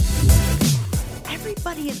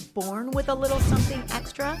everybody is born with a little something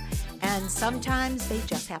extra, and sometimes they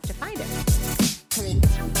just have to find it.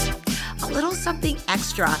 A little something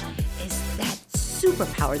extra is that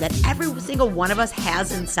superpower that every single one of us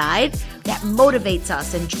has inside that motivates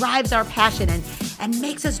us and drives our passion and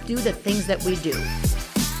makes us do the things that we do.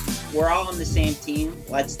 We're all on the same team.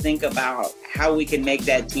 Let's think about how we can make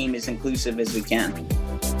that team as inclusive as we can.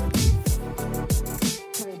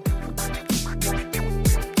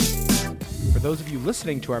 For those of you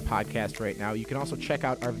listening to our podcast right now, you can also check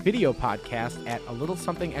out our video podcast at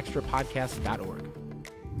alittlesomethingextrapodcast.org.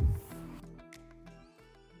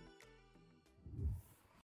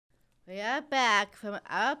 We are back from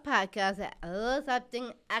our podcast at A Little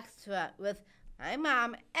Something Extra with my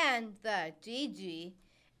mom and the Gigi,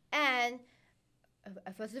 and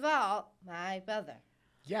first of all, my brother.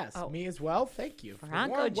 Yes, me as well. Thank you.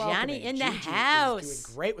 Franco Gianni in the Gigi house. is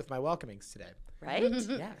doing great with my welcomings today. Right?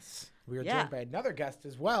 Yes. We are joined by another guest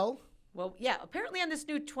as well. Well, yeah, apparently on this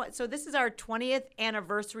new, so this is our 20th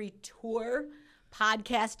anniversary tour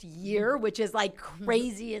podcast year, which is like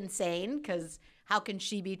crazy insane because how can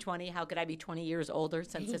she be 20? How could I be 20 years older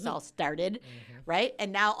since this all started, right?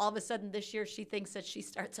 And now all of a sudden this year she thinks that she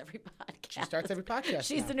starts every podcast. She starts every podcast.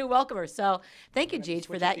 She's the new welcomer. So thank you, Gigi,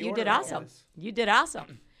 for that. You did awesome. You did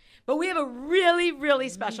awesome. But we have a really, really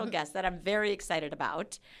special guest that I'm very excited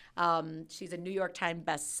about. She's a New York Times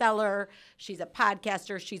bestseller. She's a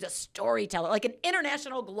podcaster. She's a storyteller, like an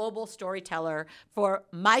international global storyteller for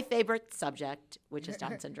my favorite subject, which is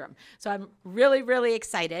Down syndrome. So I'm really, really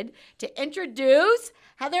excited to introduce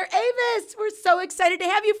Heather Avis. We're so excited to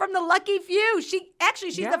have you from the Lucky Few. She's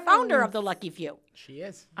the founder of the Lucky Few. She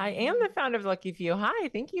is. I am the founder of Lucky Few. Hi,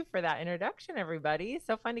 thank you for that introduction, everybody.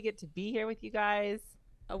 So fun to get to be here with you guys.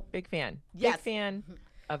 Oh, big fan. Yes. Big fan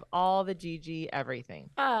of all the Gigi everything.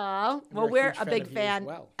 Oh, well, we're a big fan.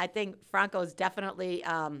 Well. I think Franco's definitely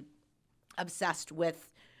obsessed with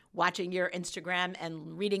watching your Instagram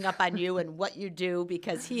and reading up on you and what you do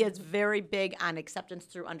because he is very big on acceptance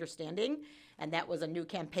through understanding. And that was a new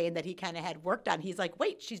campaign that he kind of had worked on. He's like,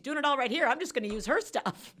 wait, she's doing it all right here. I'm just going to use her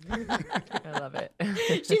stuff. I love it.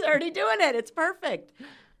 She's already doing it. It's perfect.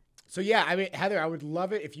 So yeah, I mean, Heather, I would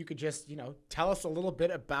love it if you could just, tell us a little bit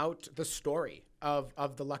about the story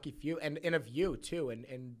of the Lucky Few and of you too,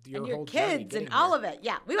 and your whole journey kids and getting all there. of it.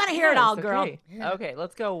 Yeah, we want to hear it all, girl. Okay. Okay,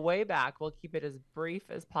 let's go way back. We'll keep it as brief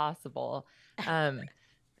as possible. So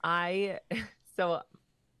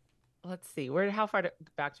let's see, how far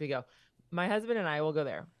back do we go? My husband and I will go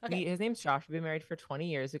there. Okay. His name's Josh. We've been married for 20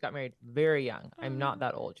 years. We got married very young. I'm not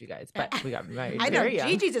that old, you guys, but we got married I know very young.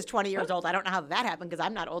 Gigi's is 20 years old. I don't know how that happened because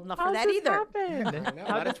I'm not old enough for that either. Happened? No,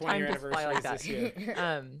 How not a does time 20-year just fly anniversary like that? this year.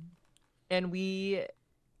 And we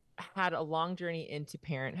had a long journey into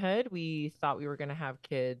parenthood. We thought we were going to have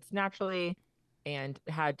kids naturally and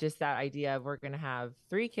had just that idea of we're going to have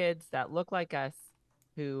 3 kids that look like us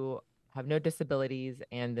who have no disabilities.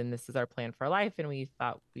 And then this is our plan for life. And we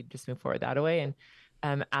thought we'd just move forward that way.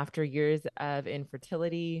 And after years of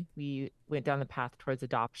infertility, we went down the path towards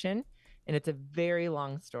adoption. And it's a very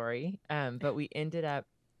long story. But we ended up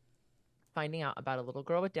finding out about a little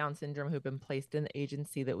girl with Down syndrome who'd been placed in the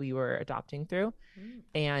agency that we were adopting through.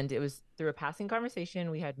 And it was through a passing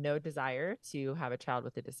conversation. We had no desire to have a child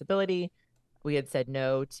with a disability. We had said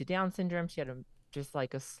no to Down syndrome. She had just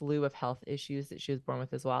like a slew of health issues that she was born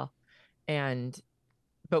with as well.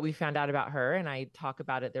 But we found out about her, and I talk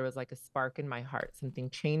about it. There was like a spark in my heart. Something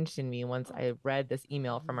changed in me once I read this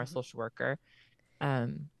email from our social worker.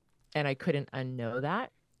 And I couldn't unknow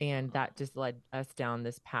that. And that just led us down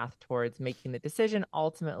this path towards making the decision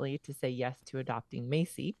ultimately to say yes to adopting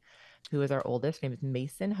Macy, who is our oldest. Her name is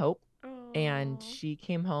Mason Hope. Aww. And she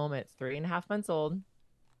came home at 3.5 months old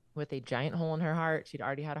with a giant hole in her heart. She'd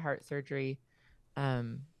already had a heart surgery,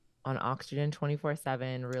 on oxygen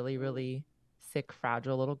 24/7, really, really sick,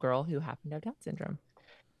 fragile little girl who happened to have Down syndrome.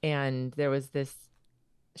 And there was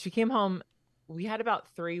she came home. We had about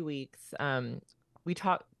 3 weeks. We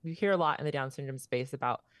hear a lot in the Down syndrome space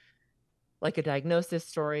about like a diagnosis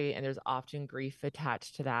story, and there's often grief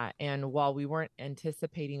attached to that. And while we weren't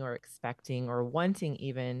anticipating or expecting or wanting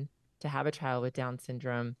even to have a child with Down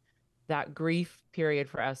syndrome, that grief period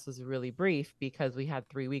for us was really brief because we had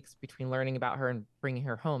 3 weeks between learning about her and bringing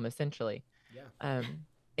her home, essentially. Yeah.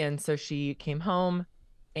 And so she came home,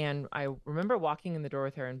 and I remember walking in the door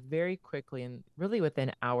with her, and very quickly and really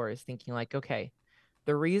within hours thinking like, okay,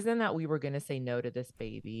 the reason that we were going to say no to this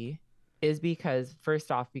baby is because,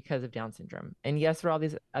 first off, because of Down syndrome. And yes, for all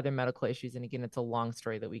these other medical issues. And again, it's a long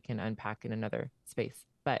story that we can unpack in another space.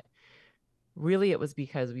 But really, it was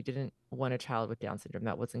because we didn't want a child with Down syndrome.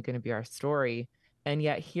 That wasn't going to be our story. And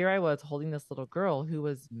yet here I was holding this little girl who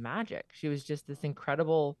was magic. She was just this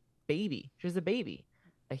incredible baby. She was a baby,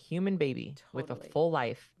 a human baby with a full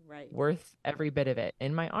life, worth every bit of it,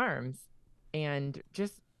 in my arms. And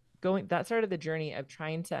just that started the journey of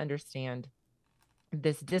trying to understand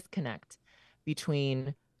this disconnect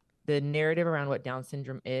between the narrative around what Down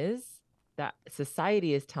syndrome is, that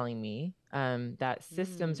society is telling me, that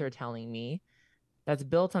systems are telling me, that's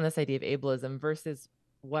built on this idea of ableism, versus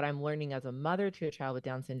what I'm learning as a mother to a child with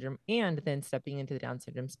Down syndrome, and then stepping into the Down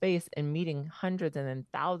syndrome space and meeting hundreds and then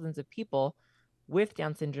thousands of people with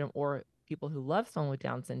Down syndrome, or people who love someone with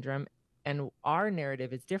Down syndrome. And our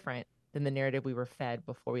narrative is different than the narrative we were fed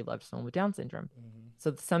before we loved someone with Down syndrome.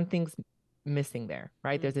 So something's missing there,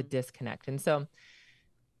 right? There's a disconnect. And so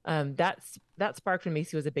that sparked when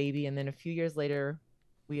Macy was a baby. And then a few years later,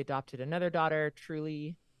 we adopted another daughter,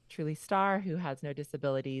 Truly Star, who has no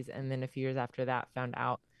disabilities. And then a few years after that, found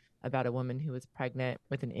out about a woman who was pregnant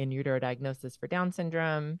with an in utero diagnosis for Down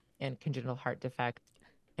syndrome and congenital heart defect.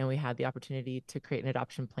 And we had the opportunity to create an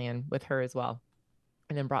adoption plan with her as well.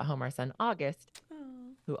 And then brought home our son, August,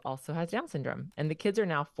 who also has Down syndrome. And the kids are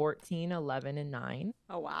now 14, 11, and 9.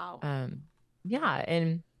 Oh, wow. Yeah.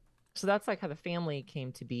 And so that's like how the family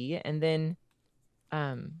came to be. And then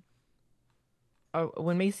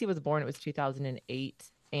when Macy was born, it was 2008.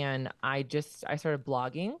 And I started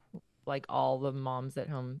blogging, like all the moms at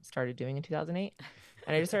home started doing in 2008.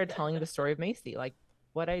 And I just started telling the story of Macy, like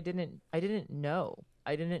what I didn't know.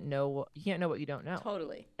 I didn't know. You can't know what you don't know.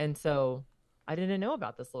 Totally. And so I didn't know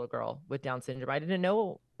about this little girl with Down syndrome. I didn't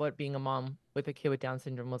know what being a mom with a kid with Down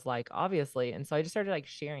syndrome was like, obviously. And so I just started like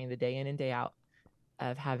sharing the day in and day out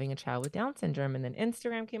of having a child with Down syndrome. And then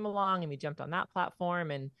Instagram came along and we jumped on that platform.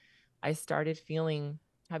 And I started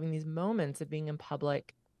having these moments of being in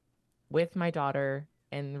public with my daughter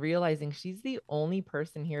and realizing she's the only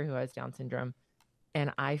person here who has Down syndrome.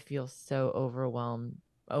 And I feel so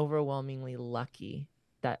overwhelmingly lucky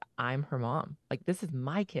that I'm her mom. Like, this is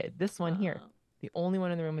my kid, this one here, the only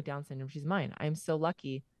one in the room with Down syndrome. She's mine. I'm so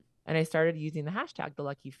lucky. And I started using the hashtag the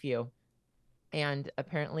lucky few. And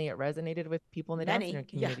apparently it resonated with people in the Down syndrome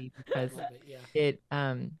community because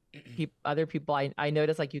other people, I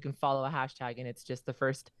noticed, like, you can follow a hashtag and it's just the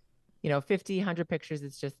first, 50, 100 pictures.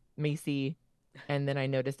 It's just Macy. And then I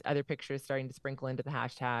noticed other pictures starting to sprinkle into the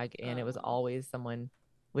hashtag, and it was always someone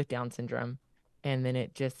with Down syndrome. And then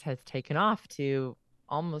it just has taken off to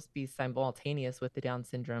almost be simultaneous with the Down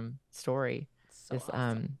syndrome story. So this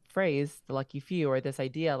awesome. Phrase, the lucky few, or this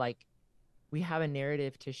idea, like, we have a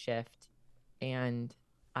narrative to shift. And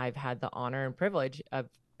I've had the honor and privilege of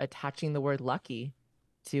attaching the word lucky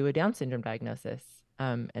to a Down syndrome diagnosis.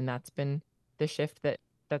 And that's been the shift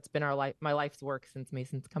that's been my life's work since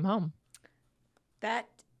Mason's come home. That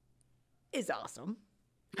is awesome.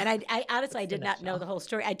 And I honestly, I did not know the whole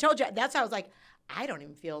story. I told you, that's how I was like, I don't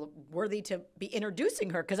even feel worthy to be introducing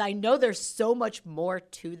her because I know there's so much more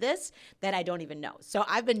to this that I don't even know. So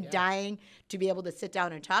I've been dying to be able to sit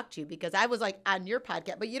down and talk to you because I was like on your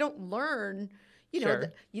podcast, but you don't learn, you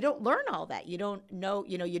don't learn all that. You don't know,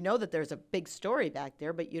 you know that there's a big story back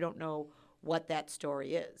there, but you don't know what that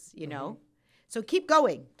story is, you know? So keep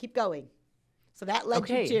going. So that led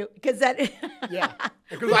you to, because that.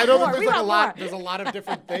 Because I know that there's a lot of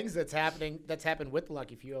different things that's happened with the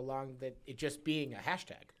Lucky Few along that it just being a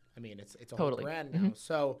hashtag. I mean, it's a whole brand now.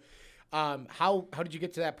 So how did you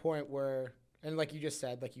get to that point where, and like you just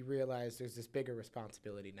said, like you realize there's this bigger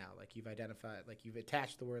responsibility now, like you've identified, like you've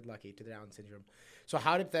attached the word lucky to Down syndrome. So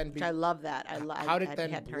how did then I love that. How did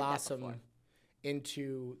then blossom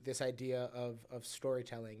into this idea of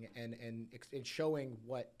storytelling and showing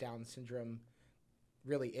what Down syndrome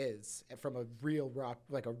really is from a real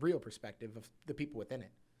perspective of the people within it?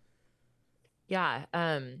 Yeah.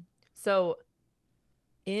 So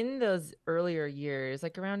in those earlier years,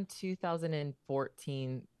 like around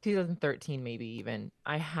 2014, 2013, maybe even,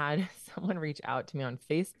 I had someone reach out to me on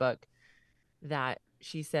Facebook that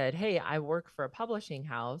she said, "Hey, I work for a publishing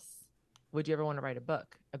house. Would you ever want to write a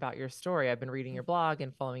book about your story? I've been reading your blog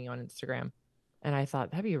and following you on Instagram." And I thought,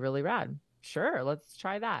 that'd be really rad. Sure, let's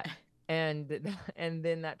try that. And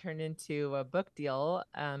then that turned into a book deal.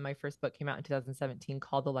 My first book came out in 2017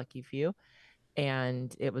 called The Lucky Few,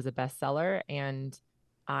 and it was a bestseller. And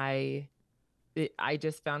I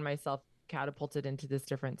just found myself catapulted into this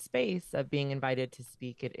different space of being invited to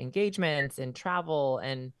speak at engagements and travel,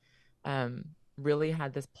 and really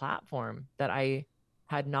had this platform that I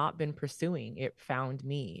had not been pursuing. It found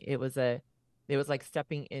me. It was like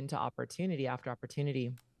stepping into opportunity after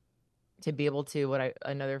opportunity to be able to,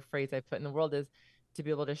 another phrase I put in the world is to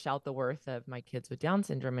be able to shout the worth of my kids with Down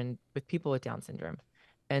syndrome and with people with Down syndrome.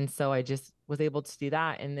 And so I just was able to do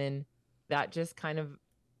that. And then that just kind of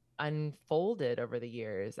unfolded over the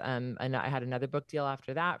years. And I had another book deal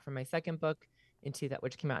after that for my second book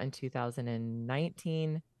which came out in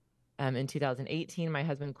 2019. In 2018, my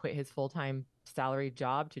husband quit his full-time salaried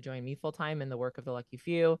job to join me full-time in the work of the Lucky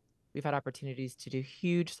Few. We've had opportunities to do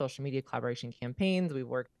huge social media collaboration campaigns. We've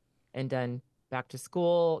worked and done back to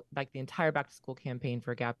school, like the entire back to school campaign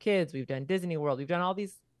for Gap Kids. We've done Disney World. We've done all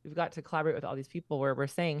these. We've got to collaborate with all these people where we're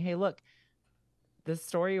saying, hey, look, the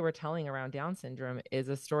story we're telling around Down syndrome is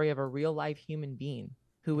a story of a real life human being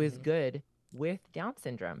who is good with Down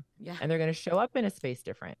syndrome. Yeah. And they're going to show up in a space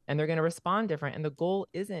different and they're going to respond different. And the goal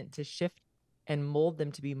isn't to shift and mold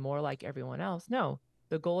them to be more like everyone else. No,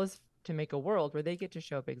 the goal is to make a world where they get to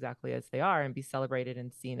show up exactly as they are and be celebrated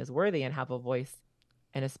and seen as worthy and have a voice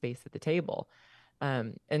and a space at the table.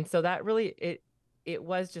 And so that really, it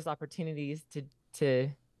was just opportunities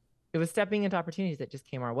it was stepping into opportunities that just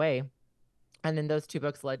came our way. And then those two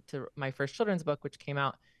books led to my first children's book, which came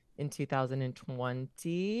out in 2021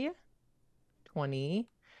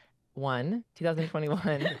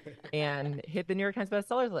 and hit the New York Times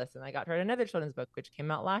bestsellers list. And I got to write another children's book, which came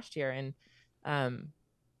out last year. And then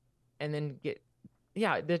and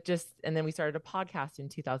then we started a podcast in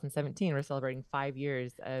 2017. We're celebrating 5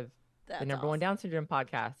 years of the number one Down syndrome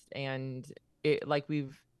podcast. And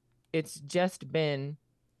it's just been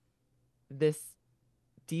this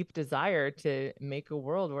deep desire to make a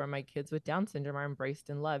world where my kids with Down syndrome are embraced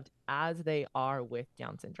and loved as they are with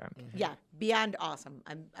Down syndrome. Yeah, beyond awesome.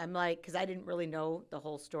 I'm like, because I didn't really know the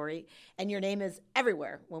whole story, and your name is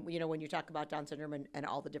everywhere when you talk about Down syndrome and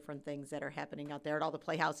all the different things that are happening out there at all the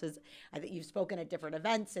playhouses. I think you've spoken at different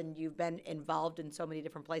events and you've been involved in so many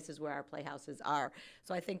different places where our playhouses are.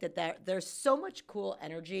 So I think that there's so much cool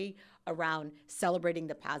energy around celebrating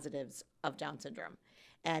the positives of Down syndrome.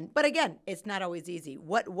 But again, it's not always easy.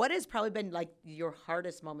 What has probably been like your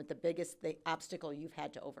hardest moment, the biggest obstacle you've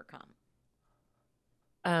had to overcome?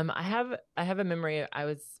 I have a memory.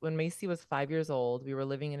 When Macy was 5 years old, we were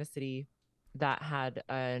living in a city that had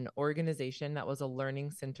an organization that was a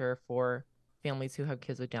learning center for families who have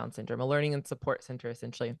kids with Down syndrome, a learning and support center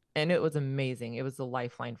essentially. And it was amazing. It was a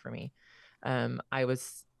lifeline for me.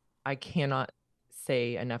 I cannot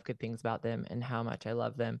say enough good things about them and how much I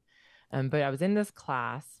love them. But I was in this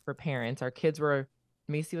class for parents.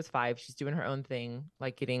 Macy was 5. She's doing her own thing,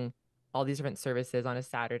 like getting all these different services on a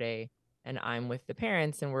Saturday. And I'm with the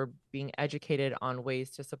parents and we're being educated on ways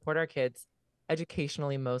to support our kids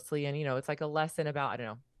educationally mostly. And, it's like a lesson about, I don't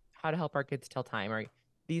know, how to help our kids tell time or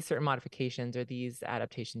these certain modifications or these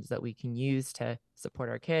adaptations that we can use to support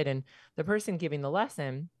our kid. And the person giving the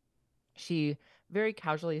lesson, she very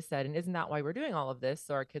casually said, and isn't that why we're doing all of this?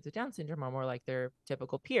 So our kids with Down syndrome are more like their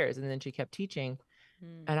typical peers. And then she kept teaching.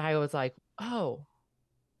 And I was like, oh,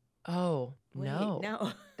 wait,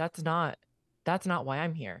 no, that's not why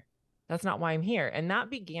I'm here. That's not why I'm here. And that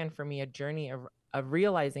began for me a journey of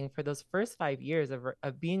realizing for those first 5 years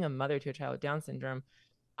of being a mother to a child with Down syndrome,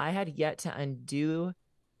 I had yet to undo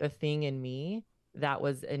the thing in me that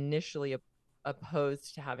was initially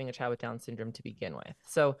opposed to having a child with Down syndrome to begin with.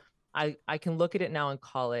 So I can look at it now and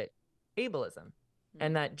call it ableism.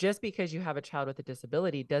 And that just because you have a child with a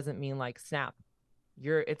disability doesn't mean like snap,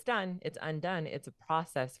 it's done, it's undone. It's a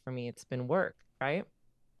process for me. It's been work, right?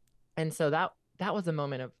 And so that was a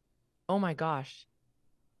moment of, oh my gosh,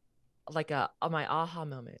 like my aha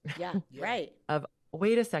moment. Yeah, right. Of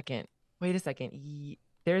wait a second.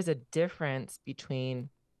 There's a difference between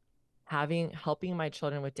helping my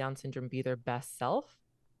children with Down syndrome be their best self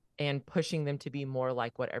and pushing them to be more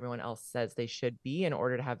like what everyone else says they should be in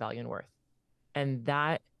order to have value and worth. And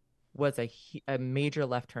that was a major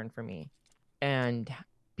left turn for me and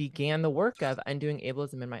began the work of undoing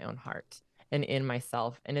ableism in my own heart and in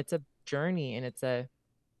myself. And it's a journey and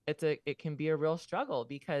it can be a real struggle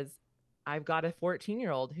because I've got a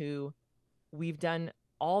 14-year-old who we've done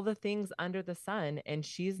all the things under the sun and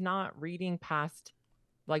she's not reading past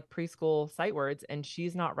like preschool sight words and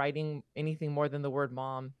she's not writing anything more than the word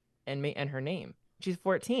mom and her name. She's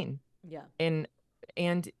 14. Yeah.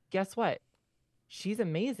 And guess what? She's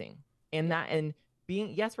amazing. And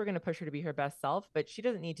yes, we're going to push her to be her best self, but she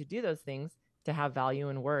doesn't need to do those things to have value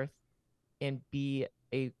and worth and be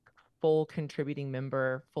a full contributing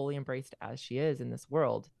member, fully embraced as she is in this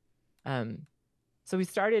world. So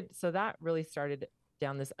that really started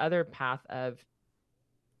down this other path of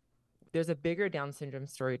there's a bigger Down syndrome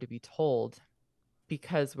story to be told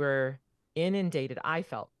because we're inundated. I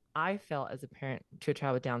felt as a parent to a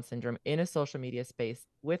child with Down syndrome in a social media space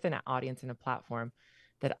with an audience and a platform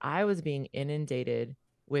that I was being inundated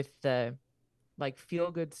with the like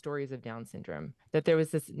feel good stories of Down syndrome, that there's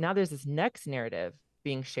this next narrative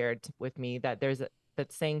being shared with me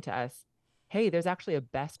that's saying to us, hey, there's actually a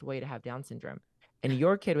best way to have Down syndrome. And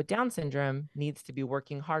your kid with Down syndrome needs to be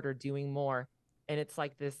working harder, doing more. And it's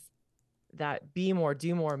like that be more,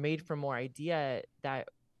 do more, made for more idea that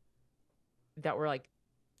we're like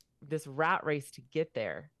this rat race to get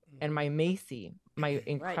there. And my Macy, my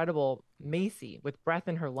incredible Macy, with breath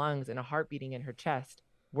in her lungs and a heart beating in her chest,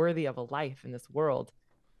 worthy of a life in this world,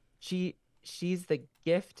 she's the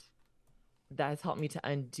gift that has helped me to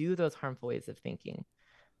undo those harmful ways of thinking.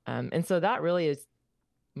 And so that really is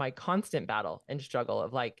my constant battle and struggle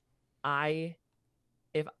of like,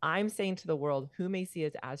 if I'm saying to the world who Macy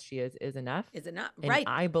is as she is enough, and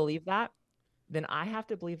I believe that, then I have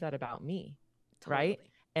to believe that about me. Totally. Right.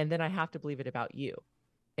 And then I have to believe it about you.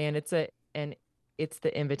 And it's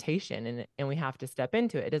the invitation, and we have to step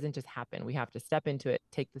into it. It doesn't just happen. We have to step into it,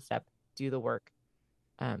 take the step, do the work.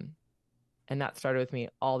 And that started with me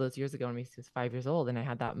all those years ago when Macy was 5 years old. And I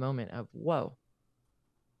had that moment of, whoa,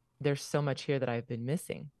 there's so much here that I've been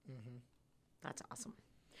missing. Mm-hmm. That's awesome.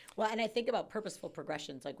 Well, and I think about purposeful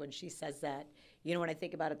progressions, like when she says that, when I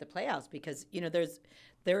think about at the Playhouse, because,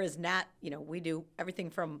 there is not, we do everything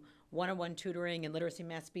from one-on-one tutoring and literacy,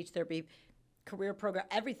 math, speech therapy, career program,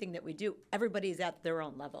 everything that we do, everybody's at their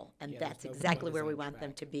own level. And that's exactly where we want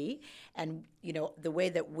them to be. And, the way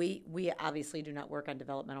that we obviously do not work on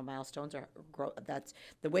developmental milestones or growth. That's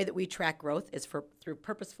the way that we track growth is through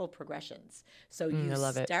purposeful progressions. So you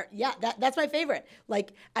love it. Yeah, that's my favorite.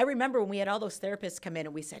 Like, I remember when we had all those therapists come in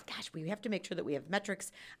and we said, gosh, we have to make sure that we have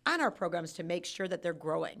metrics on our programs to make sure that they're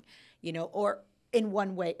growing, or in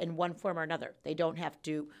one way, in one form or another. They don't have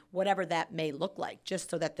to, whatever that may look like, just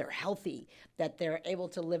so that they're healthy, that they're able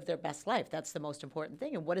to live their best life. That's the most important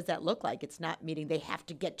thing. And what does that look like? It's not meaning they have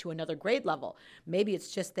to get to another grade level. Maybe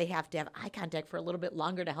it's just they have to have eye contact for a little bit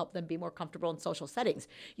longer to help them be more comfortable in social settings.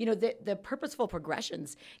 The purposeful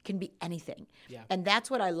progressions can be anything. Yeah. And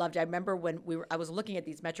that's what I loved. I remember when I was looking at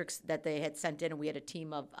these metrics that they had sent in, and we had a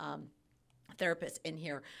team of therapists in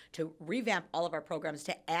here to revamp all of our programs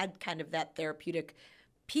to add kind of that therapeutic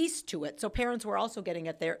piece to it. So parents were also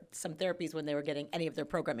getting some therapies when they were getting any of their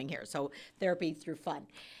programming here. So therapy through fun.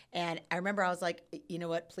 And I remember I was like, you know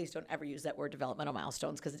what, please don't ever use that word developmental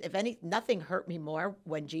milestones, because nothing hurt me more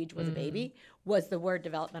when Gigi was a baby was the word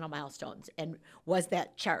developmental milestones, and was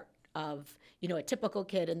that chart of, a typical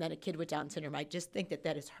kid and then a kid with Down syndrome. I just think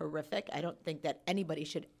that is horrific. I don't think that anybody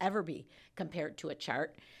should ever be compared to a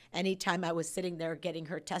chart. Anytime I was sitting there getting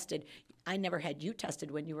her tested, I never had you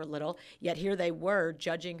tested when you were little, yet here they were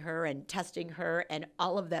judging her and testing her, and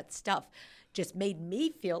all of that stuff just made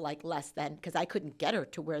me feel like less than, because I couldn't get her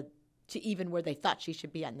to even where they thought she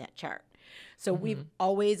should be on that chart. So we've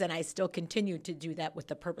always, and I still continue to do that with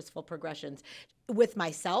the purposeful progressions with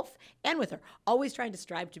myself and with her, always trying to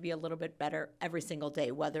strive to be a little bit better every single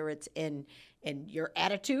day, whether it's in your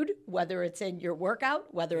attitude, whether it's in your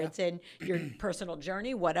workout, whether it's in your personal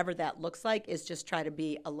journey, whatever that looks like, is just try to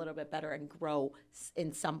be a little bit better and grow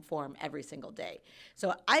in some form every single day.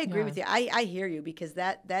 So I agree with you. I hear you, because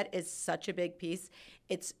that is such a big piece.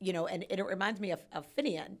 It's, and it reminds me of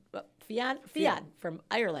Fionn from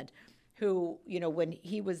Ireland, who, when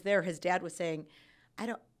he was there, his dad was saying,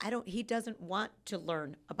 he doesn't want to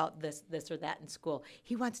learn about this or that in school.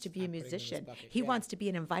 He wants to be a musician. He wants to be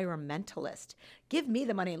an environmentalist. Give me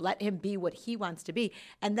the money and let him be what he wants to be.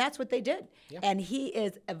 And that's what they did. Yeah. And he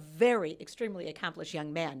is a very, extremely accomplished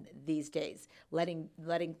young man these days, letting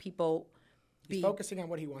people He's focusing on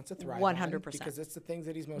what he wants to thrive 100%. On, because it's the things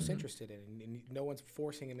that he's most interested in, and no one's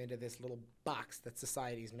forcing him into this little box that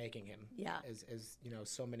society's making him. Yeah. As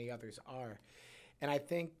so many others are. And I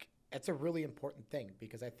think it's a really important thing,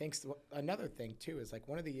 because I think another thing too is, like,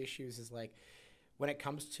 one of the issues is, like, when it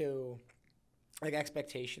comes to, like,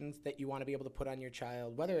 expectations that you want to be able to put on your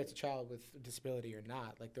child, whether it's a child with a disability or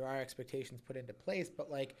not, like, there are expectations put into place, but,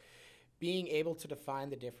 like, being able to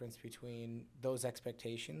define the difference between those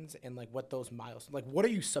expectations and, like, what those milestones, like, what are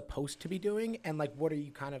you supposed to be doing, and, like, what are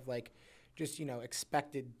you kind of, like, just,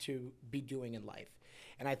 expected to be doing in life.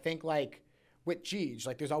 And I think, like, with Gigi,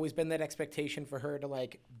 like, there's always been that expectation for her to,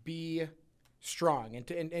 like, be strong and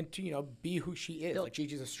to be who she is. Like,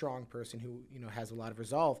 Gigi's a strong person who, has a lot of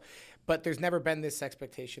resolve, but there's never been this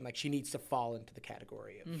expectation, like, she needs to fall into the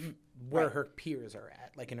category of where her peers are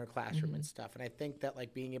at, like, in her classroom and stuff. And I think that,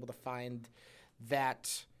 like, being able to find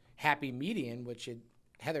that happy median,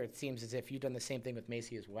 Heather, it seems as if you've done the same thing with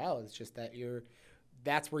Macy as well. It's just that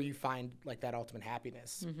that's where you find, like, that ultimate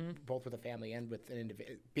happiness, both with a family and with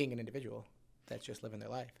being an individual that's just living their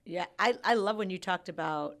life. Yeah, I love when you talked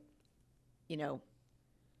about,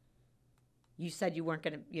 you said you weren't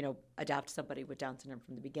going to, adopt somebody with Down syndrome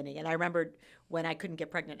from the beginning. And I remembered when I couldn't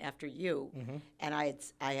get pregnant after you, and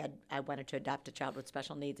I wanted to adopt a child with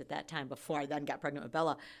special needs at that time before I then got pregnant with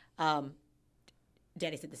Bella.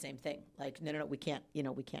 Danny said the same thing. Like, no, we can't,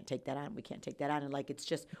 we can't take that on. We can't take that on. And like, it's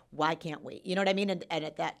just, why can't we? You know what I mean? And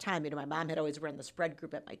at that time, my mom had always run the spread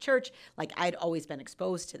group at my church. Like, I'd always been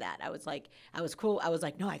exposed to that. I was cool. I was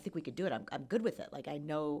like, no, I think we could do it. I'm good with it. Like, I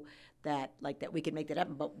know that, like, that we could make that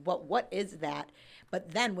happen. But what is that?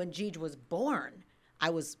 But then when Gigi was born, I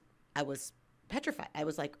was petrified. I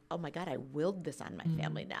was like, oh my God, I willed this on my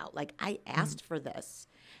family now. Like, I asked for this,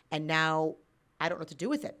 and now I don't know what to do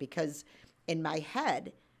with it, because in my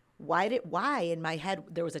head, why in my head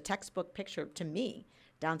there was a textbook picture to me.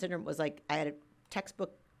 Down syndrome was like, I had a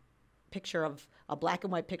textbook picture of a black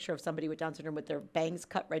and white picture of somebody with Down syndrome with their bangs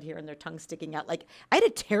cut right here and their tongue sticking out. Like, I had a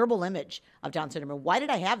terrible image of Down syndrome. And why did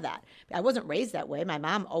I have that? I wasn't raised that way. My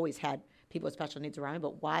mom always had people with special needs around me,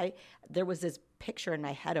 but why? There was this picture in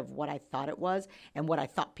my head of what I thought it was and what I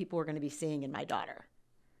thought people were going to be seeing in my daughter.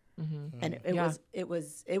 And it was,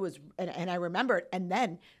 and I remember it. And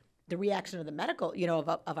then the reaction of the medical,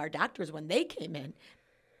 of our doctors when they came in,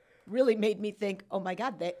 really made me think, oh my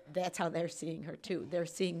God, that's how they're seeing her too. They're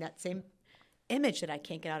seeing that same image that I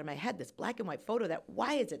can't get out of my head, this black and white photo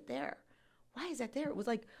why is it there? Why is that there? It was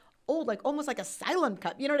like old, like almost like asylum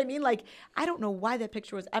cut. You know what I mean? Like, I don't know why that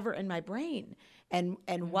picture was ever in my brain and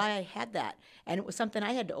why I had that. And it was something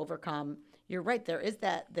I had to overcome. You're right. There's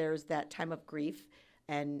that time of grief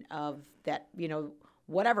and of that,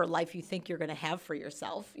 whatever life you think you're going to have for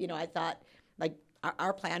yourself. I thought, like,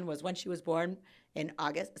 our plan was when she was born in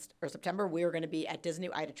August or September, we were going to be at Disney.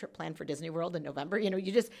 I had a trip planned for Disney World in November.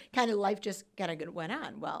 You just life just kind of went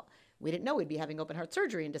on. Well, we didn't know we'd be having open heart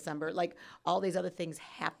surgery in December. Like, all these other things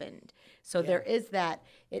happened. So there is that.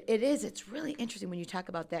 It's really interesting when you talk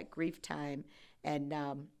about that grief time and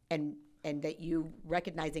that you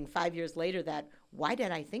recognizing 5 years later that, why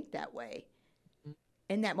did I think that way?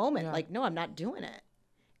 In that moment, like, no, I'm not doing it.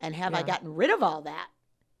 And have I gotten rid of all that?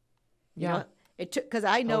 You know, it took, because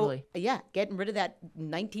I know, getting rid of that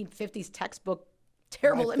 1950s textbook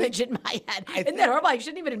terrible image in my head. Isn't that horrible? I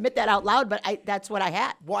shouldn't even admit that out loud, but that's what I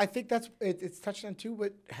had. Well, I think it's touched on too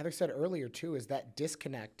what Heather said earlier too, is that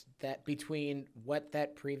disconnect that between what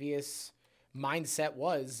that previous mindset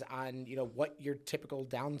was on, what your typical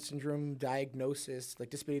Down syndrome diagnosis, like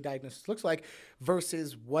disability diagnosis looks like,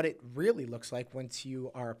 versus what it really looks like once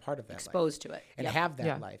you are a part of that exposed life to it and have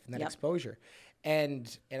that life and that exposure.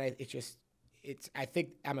 And I think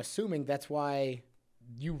I'm assuming that's why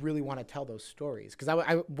you really want to tell those stories.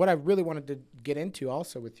 Because what I really wanted to get into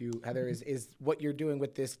also with you, Heather, is what you're doing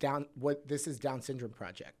with this Down Syndrome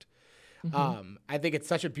Project. I think it's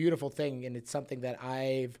such a beautiful thing, and it's something that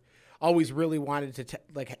I've always really wanted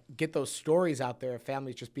to get those stories out there of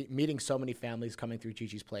families, just meeting so many families coming through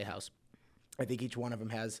Gigi's Playhouse. I think each one of them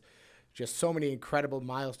has just so many incredible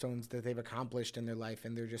milestones that they've accomplished in their life,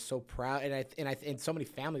 and they're just so proud. And so many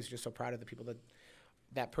families are just so proud of the people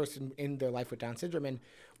that person in their life with Down syndrome. And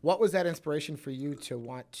what was that inspiration for you to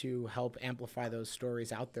want to help amplify those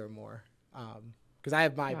stories out there more? Because I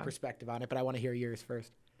have my perspective on it, but I want to hear yours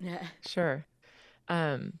first. Yeah, sure.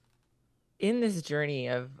 In this journey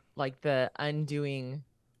of like the undoing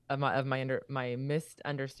of my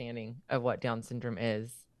misunderstanding of what Down syndrome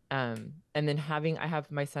is, and then I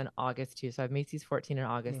have my son August too. So I have Macy's 14 and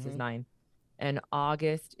August is 9. And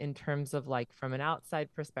August, in terms of like from an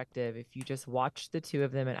outside perspective, if you just watch the two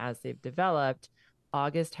of them and as they've developed,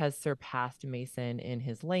 August has surpassed Mason in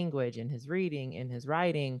his language, in his reading, in his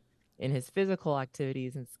writing, in his physical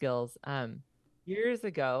activities and skills. Years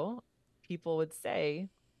ago, people would say,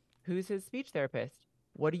 who's his speech therapist?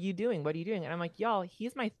 What are you doing? What are you doing? And I'm like, y'all,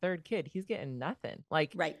 he's my third kid. He's getting nothing.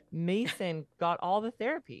 Like, Mason got all the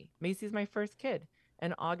therapy. Macy's my first kid.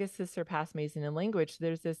 And August has surpassed Mason in language. So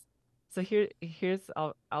there's this. So here's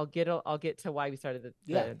I'll get to why we started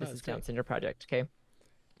This is Down Syndrome Project. Okay.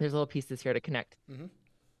 There's little pieces here to connect.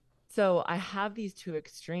 So I have these two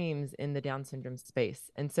extremes in the Down syndrome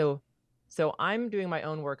space. And so I'm doing my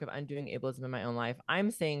own work of undoing ableism in my own life.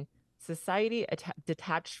 I'm saying society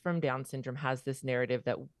detached from Down syndrome has this narrative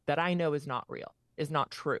that I know is not real, is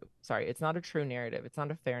not true. Sorry, it's not a true narrative. It's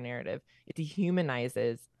not a fair narrative. It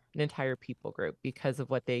dehumanizes an entire people group because of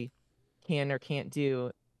what they can or can't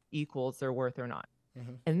do equals their worth or not.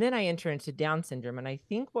 And then I enter into Down syndrome. And I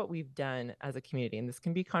think what we've done as a community, and this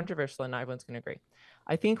can be controversial and not everyone's going to agree.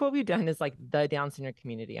 I think what we've done is like the Down syndrome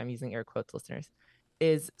community, I'm using air quotes, listeners,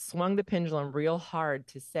 is swung the pendulum real hard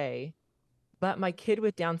to say, but my kid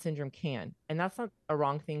with Down syndrome can. And that's not a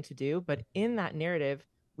wrong thing to do. But in that narrative,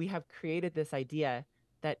 we have created this idea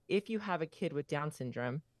that if you have a kid with Down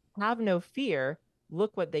syndrome, have no fear,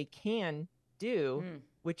 look what they can do,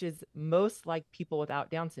 which is most like people without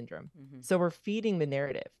Down syndrome. So we're feeding the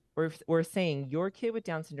narrative. We're saying your kid with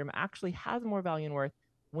Down syndrome actually has more value and worth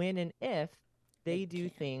when and if they do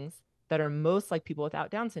things that are most like people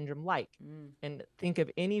without Down syndrome and think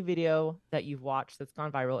of any video that you've watched that's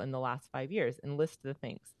gone viral in the last 5 years and list the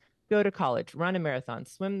things. Go to college, run a marathon,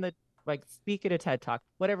 speak at a TED Talk,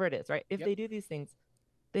 whatever it is, right? If they do these things,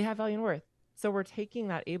 they have value and worth. So we're taking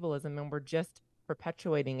that ableism and we're just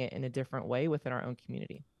perpetuating it in a different way within our own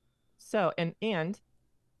community. So, and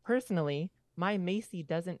personally, my Macy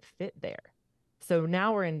doesn't fit there. So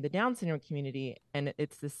now we're in the Down syndrome community and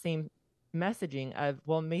it's the same messaging of,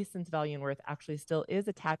 well, Mason's value and worth actually still is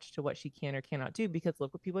attached to what she can or cannot do, because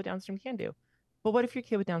look what people with Down syndrome can do. But what if your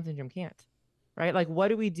kid with Down syndrome can't? Right? Like, what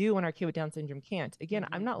do we do when our kid with Down syndrome can't? Again,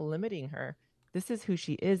 I'm not limiting her. This is who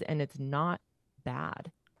she is, and it's not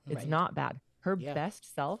bad. It's not bad. Her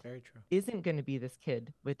best self isn't going to be this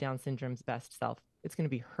kid with Down syndrome's best self. It's going to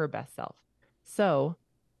be her best self. So,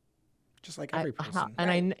 just like every person.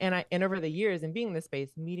 And over the years and being in this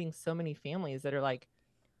space, meeting so many families that are like,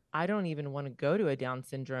 I don't even want to go to a Down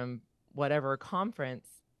syndrome whatever conference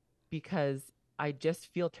because I just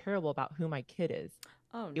feel terrible about who my kid is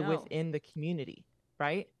within the community,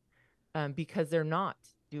 right? Because they're not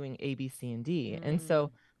doing A, B, C, and D. And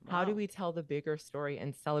so how do we tell the bigger story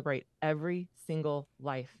and celebrate every single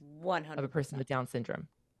life 100% of a person with Down syndrome?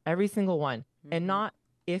 Every single one. And not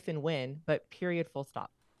if and when, but period, full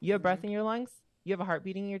stop. You have breath in your lungs. You have a heart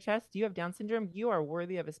beating in your chest. You have Down syndrome. You are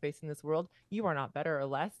worthy of a space in this world. You are not better or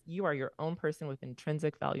less. You are your own person with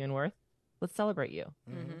intrinsic value and worth. Let's celebrate you.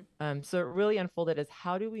 So it really unfolded as,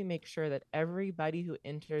 how do we make sure that everybody who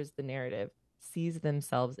enters the narrative sees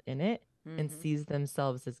themselves in it and sees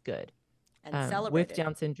themselves as good and celebrated with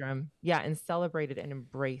Down syndrome? Yeah, and celebrated and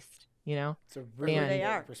embraced. You know, it's a really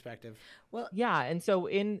perspective. Well, yeah, and so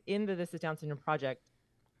in the This Is Down Syndrome project,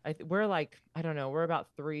 we're like, I don't know, we're about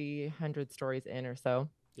 300 stories in or so.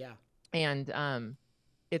 Yeah. And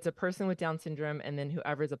it's a person with Down syndrome and then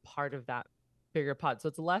whoever's a part of that bigger pod. So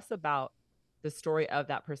it's less about the story of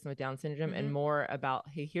that person with Down syndrome and more about,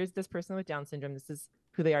 hey, here's this person with Down syndrome. This is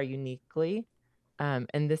who they are uniquely. And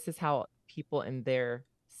this is how people in their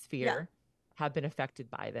sphere have been affected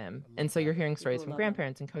by them. And so you're hearing stories from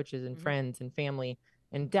grandparents and coaches and friends and family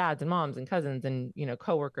and dads and moms and cousins and, you know,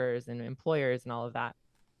 coworkers and employers and all of that.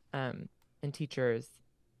 And teachers.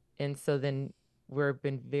 And so then we've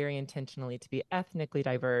been very intentionally to be ethnically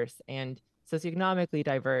diverse and socioeconomically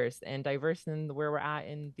diverse and diverse in where we're at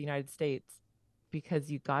in the United States,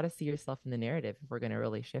 because you got to see yourself in the narrative if we're going to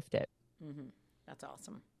really shift it. That's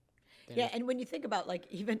awesome. Yeah. And when you think about, like,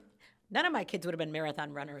 even none of my kids would have been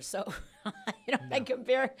marathon runners. So, I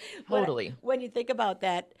compare. Totally. When you think about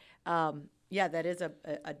that, that is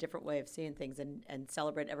a different way of seeing things and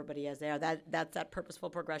celebrate everybody as they are. That's that purposeful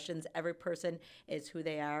progressions. Every person is who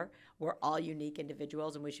they are. We're all unique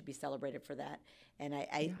individuals, and we should be celebrated for that. And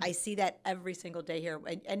I see that every single day here.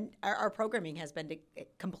 And our programming has been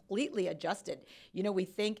completely adjusted. You know, we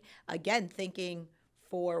thinking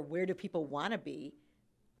for where do people want to be.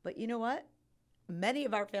 But you know what? Many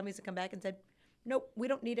of our families have come back and said, nope, we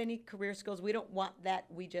don't need any career skills. We don't want that.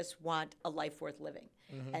 We just want a life worth living.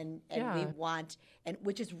 And we want, and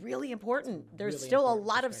which is really important. There's really still a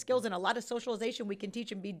lot of skills and a lot of socialization we can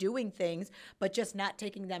teach and be doing things, but just not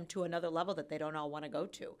taking them to another level that they don't all want to go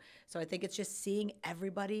to. So I think it's just seeing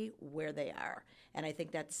everybody where they are. And I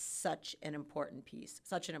think that's such an important piece.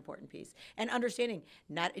 And understanding,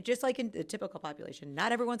 not just like in the typical population,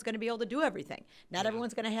 not everyone's going to be able to do everything. Not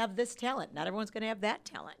everyone's going to have this talent. Not everyone's going to have that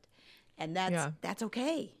talent. And that's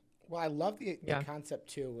okay. Well, I love the concept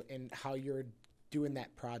too, and how you're doing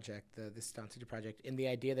that project, this Down syndrome project, and the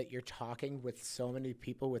idea that you're talking with so many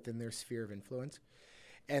people within their sphere of influence,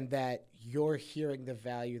 and that you're hearing the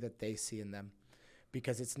value that they see in them,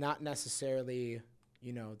 because it's not necessarily,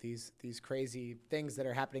 you know, these crazy things that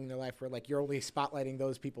are happening in their life where, like, you're only spotlighting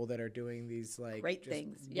those people that are doing these, like, great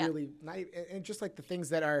things, really not even, and just like the things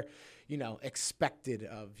that are, you know, expected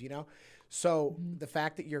of, you know. So the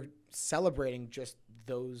fact that you're celebrating just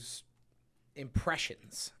those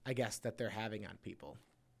impressions, I guess, that they're having on people,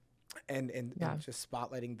 and just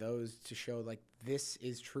spotlighting those to show, like, this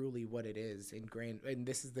is truly what it is ingrained, and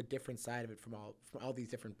this is the different side of it from all these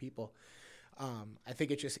different people. I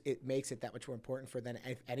think it makes it that much more important for then,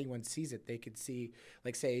 if anyone sees it, they could see,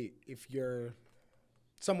 like, say, if you're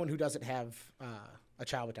someone who doesn't have a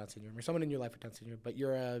child with Down syndrome, or someone in your life with Down syndrome, but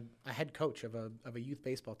you're a head coach of a youth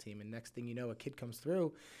baseball team, and next thing you know, a kid comes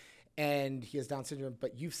through and he has Down syndrome,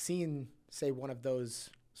 but you've seen, say, one of those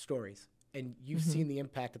stories, and you've seen the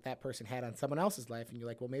impact that person had on someone else's life, and you're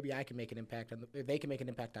like, well, maybe I can make an impact on they can make an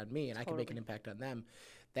impact on me, and I can make an impact on them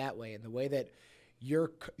that way. And the way that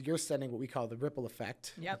you're sending what we call the ripple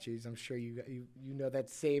effect, which is, I'm sure you know that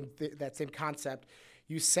same concept.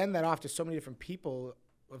 You send that off to so many different people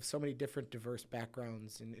of so many different diverse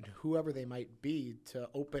backgrounds and whoever they might be, to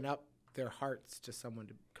open up their hearts to someone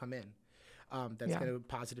to come in that's going to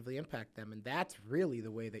positively impact them. And that's really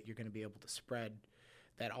the way that you're going to be able to spread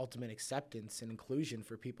that ultimate acceptance and inclusion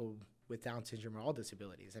for people with Down syndrome or all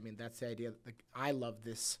disabilities. I mean, that's the idea. Like, I love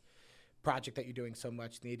this project that you're doing so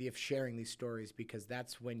much, the idea of sharing these stories, because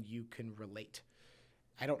that's when you can relate.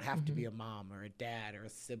 I don't have to be a mom or a dad or a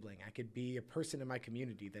sibling. I could be a person in my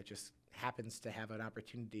community that just happens to have an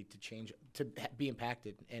opportunity to change, to be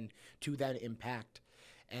impacted, and to then impact.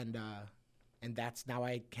 And that's now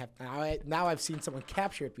now I've seen someone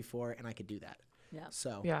capture it before, and I could do that. Yeah.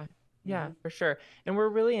 So yeah, for sure. And we're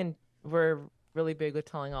really big with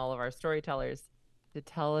telling all of our storytellers to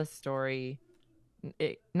tell a story.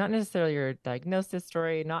 Not necessarily your diagnosis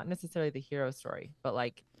story, not necessarily the hero story, but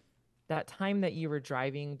like that time that you were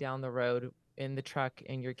driving down the road in the truck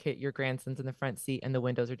and your grandson's in the front seat and the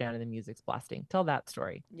windows are down and the music's blasting. Tell that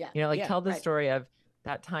story. Yeah. Tell the story of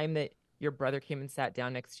that time that your brother came and sat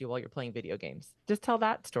down next to you while you're playing video games. Just tell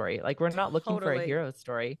that story. Like, we're not looking for a hero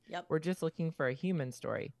story. Yep. We're just looking for a human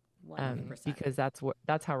story. 100%. Because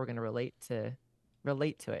that's how we're going to relate to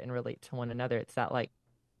it and relate to one another. It's that, like,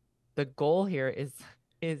 the goal here is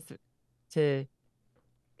to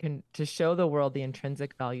show the world the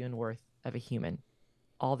intrinsic value and worth of a human,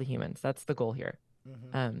 all the humans. That's the goal here.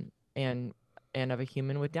 And of a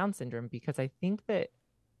human with Down syndrome, because I think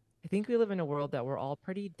we live in a world that we're all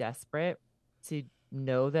pretty desperate to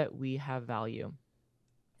know that we have value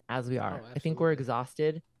as we are. I think we're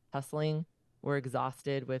exhausted hustling. We're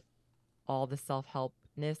exhausted with all the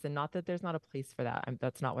self-helpness, and not that there's not a place for that.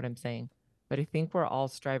 That's not what I'm saying. But I think we're all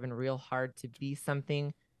striving real hard to be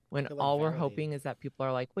something when all we're hoping is that people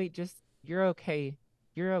are like, wait, just, you're okay.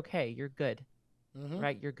 You're okay. You're good.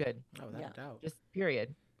 Right? You're good. Oh, without doubt. Just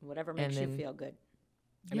period. Whatever makes you feel good.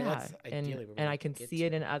 I mean, that's and I can see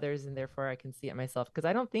it in others, and therefore I can see it myself. Because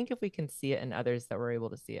I don't think if we can see it in others that we're able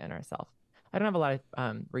to see it in ourselves. I don't have a lot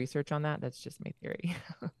of research on that. That's just my theory.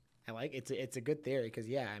 I like it. It's a good theory because,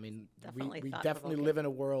 I mean, we definitely live in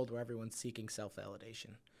a world where everyone's seeking self-validation.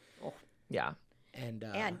 Oh. Yeah. And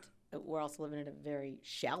we're also living in a very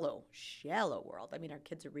shallow world. I mean, our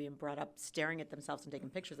kids are being brought up staring at themselves and taking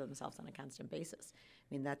pictures of themselves on a constant basis.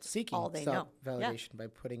 I mean, that's seeking all they know. Validation by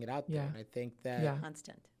putting it out there. And I think that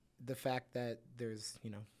constant. The fact that there's,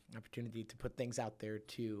 opportunity to put things out there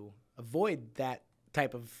to avoid that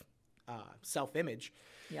type of self-image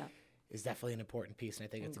is definitely an important piece. And I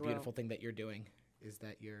think it's a beautiful thing that you're doing, is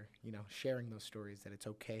that you're, sharing those stories, that it's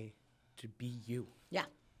okay to be you. Yeah.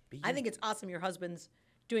 I think it's awesome your husband's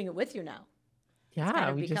doing it with you now. Yeah, it's kind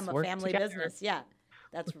of become a family business. Yeah,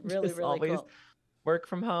 that's really cool. Work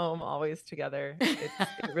from home, always together. It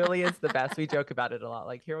really is the best. We joke about it a lot.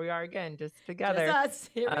 Like, here we are again, just together. Just us.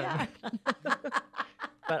 Here we are.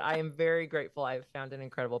 But I am very grateful. I've found an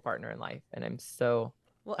incredible partner in life, and I'm so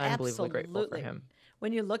unbelievably grateful for him.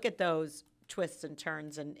 When you look at those twists and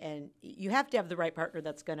turns, and you have to have the right partner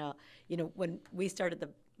that's gonna, when we started the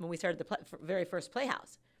very first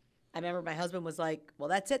Playhouse, I remember my husband was like, well,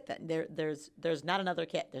 that's it then. There's not another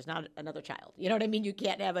kid. There's not another child. You know what I mean? You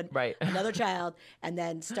can't have another child and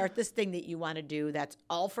then start this thing that you want to do that's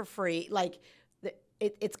all for free. Like,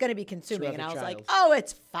 it's going to be consuming. And I was like, oh,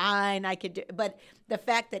 it's fine. I could do it. But the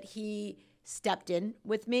fact that he stepped in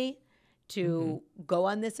with me to go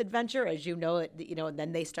on this adventure, as you know, and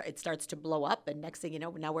then it starts to blow up. And next thing you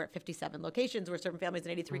know, now we're at 57 locations. We're serving families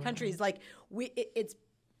in 83 countries. Like, it's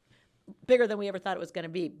bigger than we ever thought it was going to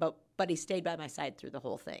be, but he stayed by my side through the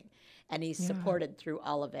whole thing, and he supported through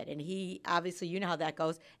all of it. And he obviously, you know how that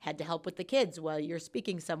goes, had to help with the kids while you're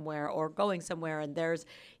speaking somewhere or going somewhere. And there's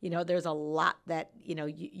a lot that,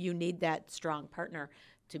 you need that strong partner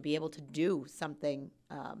to be able to do something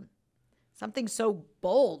so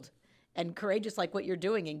bold and courageous like what you're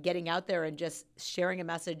doing, and getting out there and just sharing a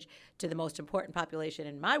message to the most important population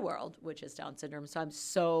in my world, which is Down syndrome. So I'm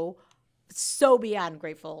so beyond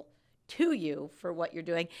grateful to you for what you're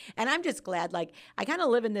doing. And I'm just glad, like, I kind of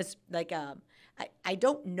live in this, like, I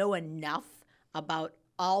don't know enough about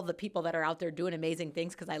all the people that are out there doing amazing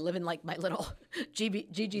things, because I live in, like, my little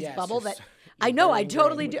Gigi's bubble that I know I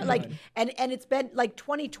totally do. Like, and it's been like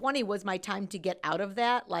 2020 was my time to get out of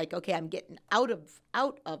that. Like, okay, I'm getting out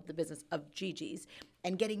of the business of Gigi's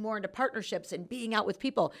and getting more into partnerships and being out with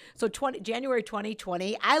people. So January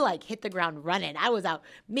 2020, I hit the ground running. I was out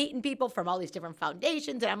meeting people from all these different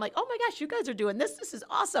foundations, and I'm like, oh my gosh, you guys are doing this. This is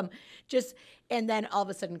awesome. And then all of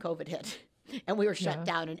a sudden COVID hit. And we were shut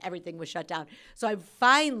down, and everything was shut down. So I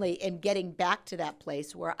finally am getting back to that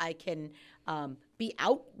place where I can be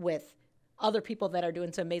out with other people that are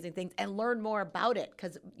doing some amazing things and learn more about it.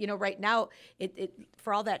 Because, right now, it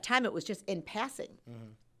for all that time, it was just in passing.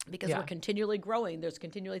 Because we're continually growing. There's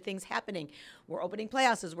continually things happening. We're opening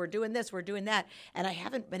playhouses. We're doing this. We're doing that. And I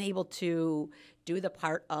haven't been able to do the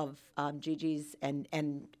part of Gigi's and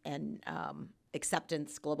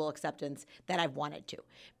acceptance, global acceptance, that I've wanted to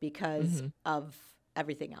because of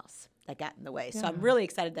everything else that got in the way. So I'm really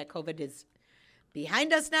excited that COVID is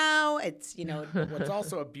behind us now. It's, What's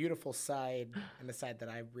also a beautiful side, and the side that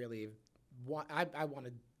I really want, I want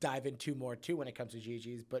to dive into more too when it comes to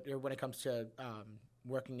Gigi's, but when it comes to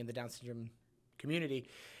working in the Down syndrome community,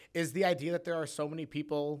 is the idea that there are so many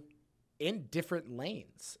people in different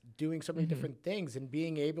lanes doing so many different things and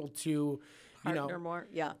being able to partner more,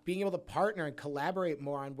 being able to partner and collaborate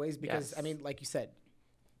more on ways, because I mean, like you said,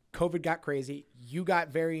 COVID got crazy. You got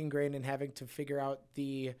very ingrained in having to figure out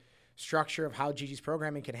the structure of how Gigi's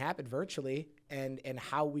programming can happen virtually and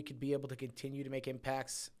how we could be able to continue to make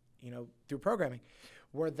impacts, through programming.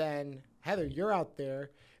 Where then, Heather, you're out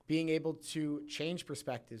there being able to change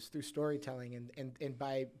perspectives through storytelling and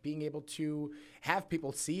by being able to have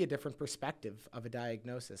people see a different perspective of a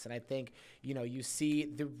diagnosis. And I think, you see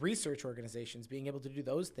the research organizations being able to do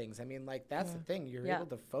those things. I mean, that's the thing. You're able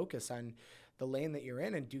to focus on the lane that you're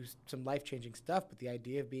in and do some life-changing stuff. But the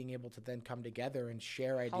idea of being able to then come together and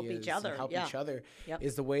share ideas help each other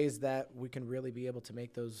is the ways that we can really be able to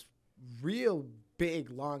make those real big,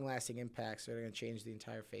 long-lasting impacts that are going to change the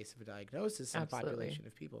entire face of a diagnosis and population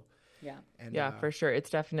of people. Yeah. And, for sure. It's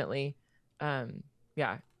definitely,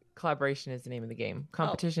 collaboration is the name of the game.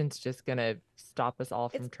 Competition's just going to stop us all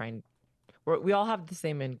from trying. We all have the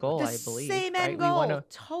same end goal, I believe. Same end goal,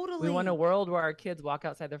 totally. We want a world where our kids walk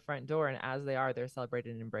outside their front door, and as they are, they're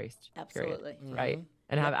celebrated and embraced. Absolutely. Period, right?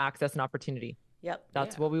 And have access and opportunity. Yep.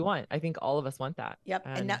 That's what we want. I think all of us want that. Yep.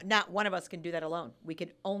 And not one of us can do that alone. We can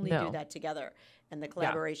only do that together. And the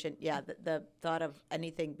collaboration, the thought of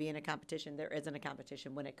anything being a competition, there isn't a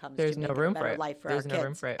competition when it comes to making a better life for our kids. There's no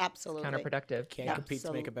room for it. Absolutely. It's counterproductive. Can't compete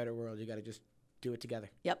to make a better world. You got to just do it together.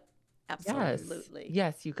 Yep. Absolutely.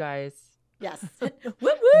 Yes, you guys. Yes. I'm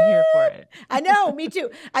here for it. I know, me too.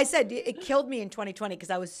 I said it killed me in 2020 because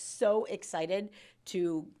I was so excited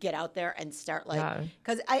to get out there and start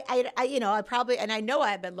because I probably, and I know I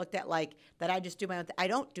have been looked at like that I just do my own thing. I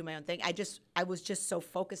don't do my own thing. I was just so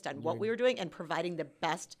focused on what we were doing and providing the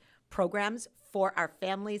best programs for our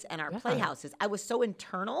families and our playhouses. I was so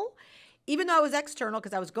internal. Even though I was external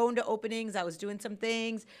because I was going to openings, I was doing some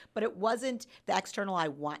things, but it wasn't the external I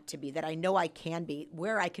want to be, that I know I can be,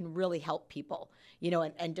 where I can really help people,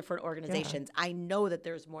 and different organizations. Yeah. I know that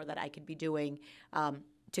there's more that I could be doing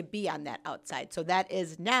to be on that outside. So that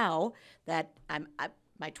is now that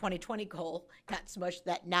my 2020 goal got smushed,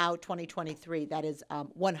 that now 2023, that is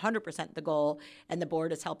 100% the goal, and the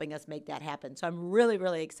board is helping us make that happen. So I'm really,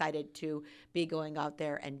 really excited to be going out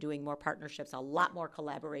there and doing more partnerships, a lot more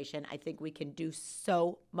collaboration. I think we can do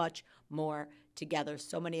so much more together,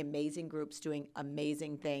 so many amazing groups doing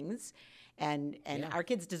amazing things, and our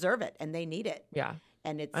kids deserve it, and they need it. Yeah.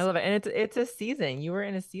 And I love it. And it's a season. You were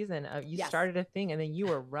in a season of, you started a thing and then you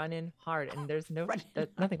were running hard, and there's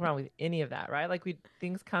nothing wrong with any of that, right? Like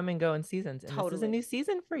things come and go in seasons, and this is a new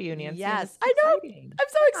season for you, Nancy. Yes, I know. I'm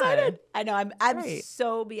so excited. I know. I'm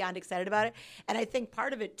so beyond excited about it. And I think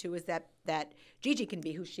part of it too is that Gigi can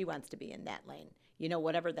be who she wants to be in that lane.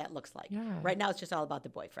 Whatever that looks like. Yeah. Right now, it's just all about the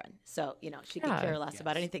boyfriend. So, she can care less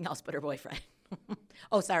about anything else but her boyfriend.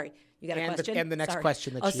 Oh, sorry. You got a question? And the next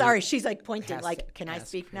question that sorry. She's like pointing, can I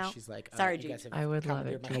speak now? She's like, sorry, Gigi. I would love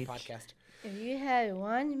it, Gigi. If you had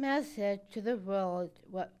one message to the world,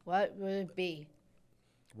 what would it be?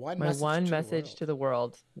 My one message to the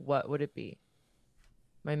world, what would it be?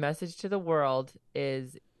 My message to the world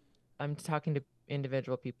is, I'm talking to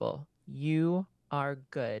individual people. You are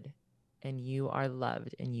good, and you are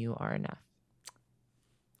loved, and you are enough.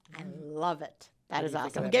 I love it. That is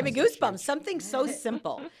awesome. It gave me goosebumps. Something so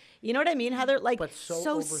simple. You know what I mean, Heather? But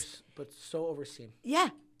so overseen. Yeah.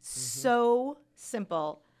 Mm-hmm. So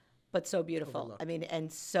simple, but so beautiful. Overlooked. I mean,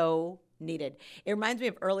 and so needed. It reminds me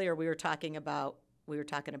of earlier we were talking about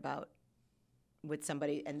with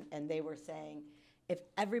somebody, and they were saying, if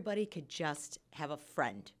everybody could just have a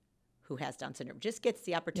friend who has Down syndrome, just gets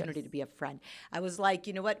the opportunity Yes. to be a friend. I was like,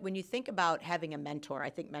 you know what, when you think about having a mentor, I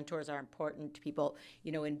think mentors are important to people,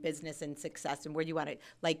 in business and success and where you want to,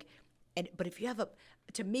 like, but if you have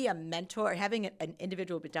to me, a mentor, having an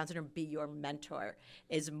individual with Down syndrome be your mentor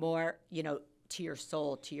is more, to your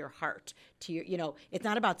soul, to your heart, to your, it's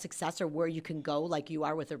not about success or where you can go like you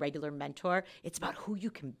are with a regular mentor. It's about who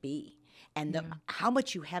you can be and how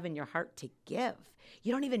much you have in your heart to give.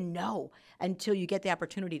 You don't even know until you get the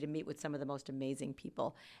opportunity to meet with some of the most amazing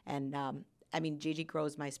people. And Gigi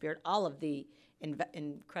grows my spirit. All of the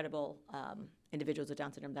incredible individuals with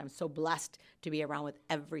Down syndrome that I'm so blessed to be around with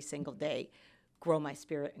every single day grow my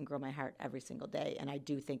spirit and grow my heart every single day. And I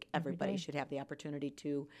do think everybody should have the opportunity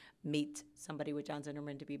to meet somebody with Down syndrome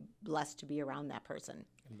and to be blessed to be around that person.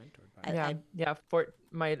 And mentored by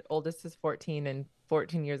my oldest is 14, and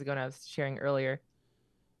 14 years ago, and I was sharing earlier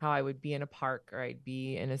how I would be in a park or I'd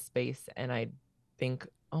be in a space and I'd think,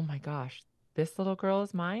 oh my gosh, this little girl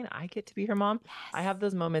is mine. I get to be her mom. Yes. I have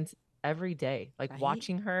those moments every day, like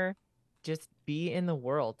watching her just be in the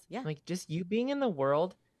world. Yeah. Like just you being in the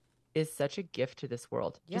world is such a gift to this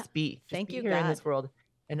world. Yeah. Just be Thank you, here God. in this world.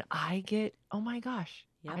 And I get, oh my gosh,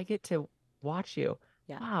 I get to watch you.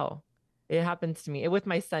 Yeah. Wow. It happens to me with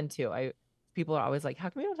my son too. People are always like, how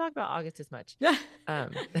come we don't talk about August as much?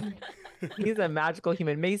 He's a magical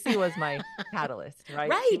human. Macy was my catalyst, right?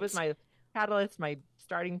 Right. He was my catalyst, my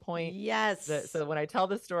starting point. Yes. So when I tell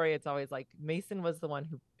the story, it's always like Mason was the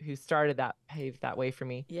one who started that, paved that way for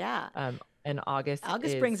me. Yeah. And August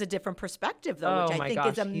brings a different perspective, though, which I think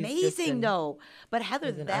is amazing, though. But Heather,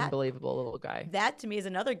 he's an unbelievable little guy. That to me is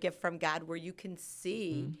another gift from God, where you can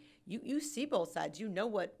see, you see both sides. You know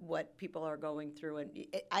what people are going through, and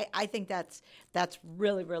I think that's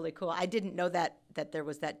really, really cool. I didn't know that there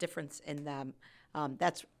was that difference in them.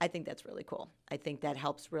 I think that's really cool. I think that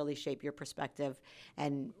helps really shape your perspective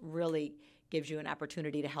and really gives you an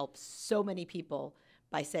opportunity to help so many people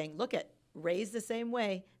by saying, look at. Raised the same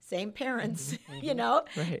way, same parents,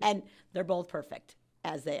 Right. and they're both perfect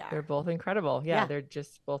as they are. They're both incredible. Yeah, they're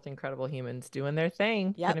just both incredible humans doing their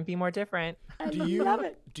thing. Couldn't be more different. Do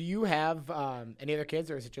you have any other kids,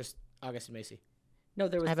 or is it just August and Macy? No,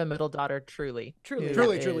 I have a middle daughter, Truly.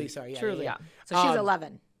 Truly. Sorry, Truly. Yeah. So she's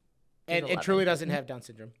 11. And Truly doesn't have Down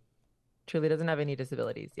syndrome. Truly doesn't have any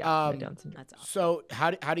disabilities. No Down syndrome. That's awesome. So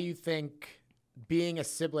how do you think being a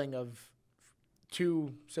sibling of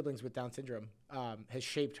 2 siblings with Down syndrome has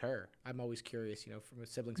shaped her? I'm always curious, from a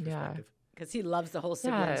sibling's perspective. Because he loves the whole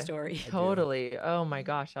sibling story. Totally. Oh my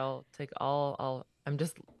gosh, I'll take I'm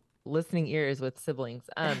just listening ears with siblings.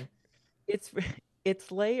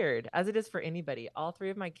 It's layered, as it is for anybody. All 3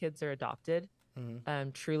 of my kids are adopted.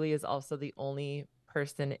 Truly is also the only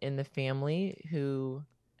person in the family who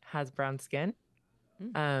has brown skin.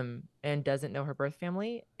 And doesn't know her birth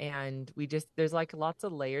family. And there's like lots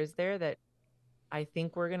of layers there that I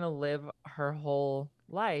think we're going to live her whole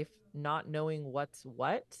life not knowing what's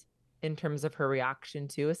what in terms of her reaction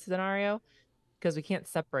to a scenario, because we can't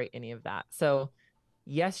separate any of that. So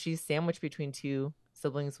yes, she's sandwiched between 2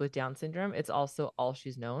 siblings with Down syndrome. It's also all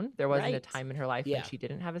she's known. There wasn't a time in her life when she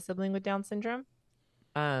didn't have a sibling with Down syndrome.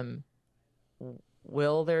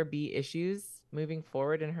 Will there be issues moving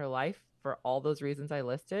forward in her life for all those reasons I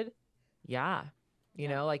listed? Yeah.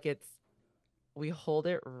 We hold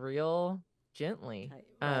it real gently.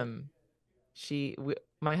 My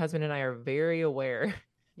husband and I are very aware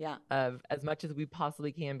of, as much as we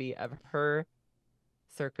possibly can be, of her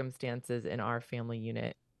circumstances in our family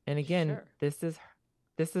unit. And again, this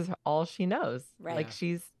is all she knows. Right. Like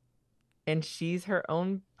she's her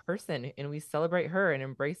own person, and we celebrate her and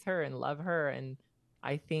embrace her and love her. And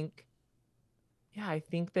I think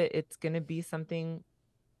that it's going to be something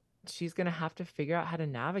she's going to have to figure out how to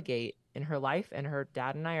navigate in her life. And her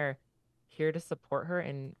dad and I are here to support her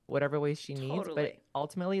in whatever ways she needs. But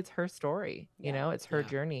ultimately, it's her story. It's her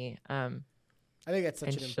journey. I think that's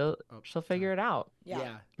such she'll figure it out. Yeah.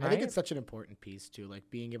 Right? I think it's such an important piece too, like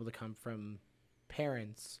being able to come from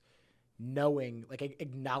parents knowing, like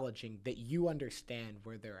acknowledging that you understand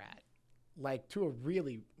where they're at, like to a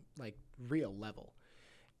really like real level.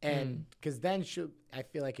 And because then I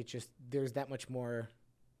feel like there's that much more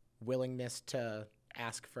willingness to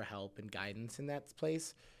ask for help and guidance in that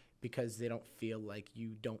place, because they don't feel like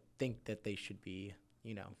you don't think that they should be,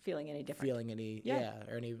 feeling any different. or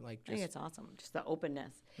any like. I think it's awesome, just the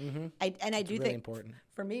openness. Mm-hmm. I do really think important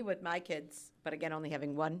for me with my kids, but again, only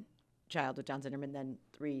having 1 child with Down syndrome and then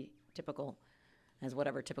 3 typical, as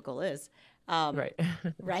whatever typical is. Right.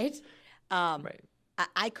 Right. Right.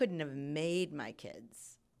 I couldn't have made my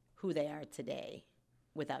kids who they are today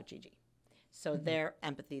without Gigi. So their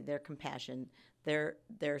empathy, their compassion, their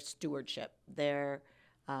stewardship, their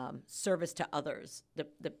service to others,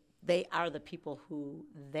 they are the people who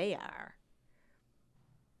they are,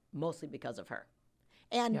 mostly because of her.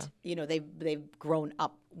 And they've grown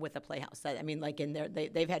up with a playhouse. I mean, like in there,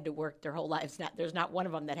 they've had to work their whole lives. There's not one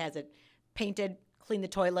of them that hasn't painted, cleaned the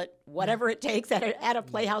toilet, whatever it takes at a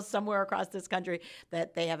playhouse somewhere across this country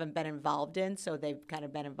that they haven't been involved in. So they've kind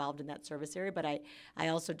of been involved in that service area. But I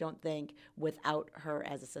also don't think without her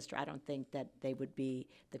as a sister, I don't think that they would be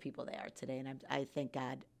the people they are today. And I thank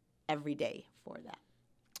God every day for that.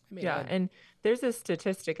 And there's a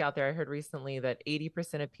statistic out there I heard recently that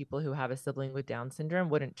 80% of people who have a sibling with Down syndrome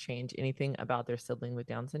wouldn't change anything about their sibling with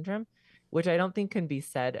Down syndrome, which I don't think can be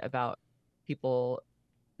said about people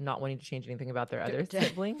not wanting to change anything about their other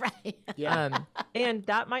sibling. Right. Yeah. And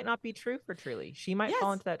that might not be true for Truly. She might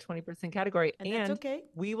fall into that 20% category. And that's okay.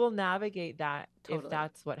 We will navigate that if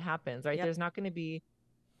that's what happens, right? Yep. There's not going to be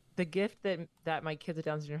the gift that my kids with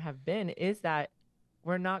Down syndrome have been is that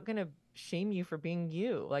we're not going to shame you for being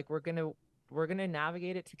you. Like we're gonna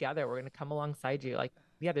navigate it together. We're gonna come alongside you. Like,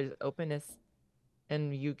 yeah, there's openness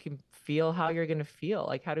and you can feel how you're gonna feel.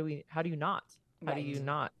 Like how do you not?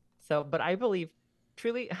 So, but I believe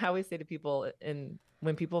Truly, I always say to people, and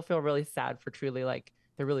when people feel really sad for Truly, like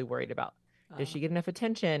they're really worried about, does she get enough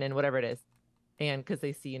attention and whatever it is? And because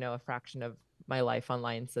they see, a fraction of my life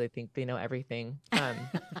online, so they think they know everything.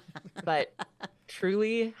 But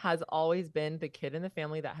Truly has always been the kid in the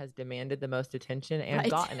family that has demanded the most attention and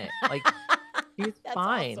gotten it. Like she's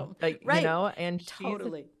fine. Awesome. Like, and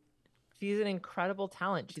she's an incredible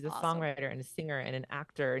talent. She's a songwriter and a singer and an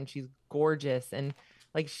actor, and she's gorgeous. And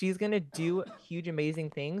like, she's going to do huge, amazing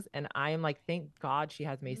things. And I am like, thank God she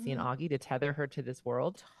has Macy and Augie to tether her to this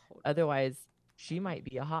world. Otherwise, she might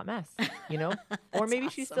be a hot mess, or maybe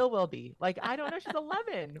she still will be. Like, I don't know. She's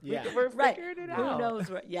 11. Yeah. We're figuring it out. Who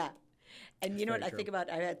knows what? Yeah. And you know what I think about?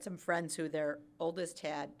 I had some friends who their oldest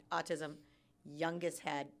had autism, youngest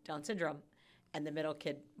had Down syndrome, and the middle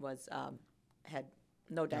kid was had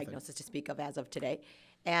no diagnosis to speak of as of today.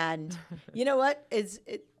 And you know what?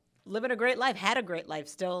 Living a great life, had a great life,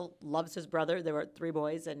 still loves his brother. There were 3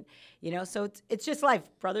 boys, and so it's just life.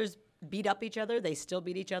 Brothers beat up each other. They still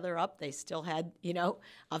beat each other up. They still had,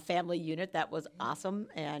 a family unit that was awesome.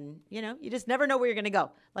 And, you just never know where you're going to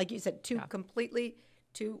go. Like you said, two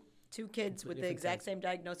kids with the exact same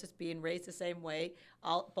diagnosis being raised the same way,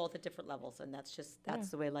 both at different levels. And that's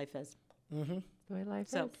the way life is. Mm-hmm. The way life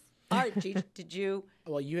is. All right, Gigi, did you?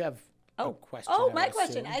 Well, you have a question. Oh, my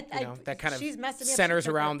question. That kind of she's messing me up. centers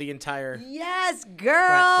around the entire. Yes,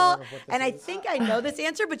 girl. And I think I know this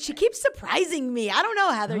answer, but she keeps surprising me. I don't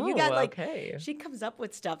know, Heather. You got she comes up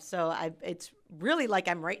with stuff. So it's really like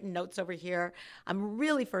I'm writing notes over here. I'm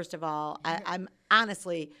really, first of all, I'm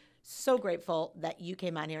honestly so grateful that you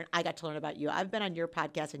came on here and I got to learn about you. I've been on your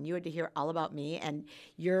podcast and you had to hear all about me, and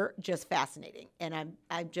you're just fascinating. And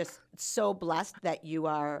I'm just so blessed that you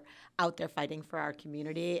are out there fighting for our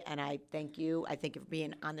community. And I thank you. I thank you for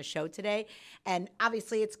being on the show today. And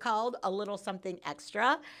obviously it's called A Little Something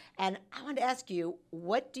Extra. And I wanted to ask you,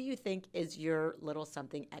 what do you think is your little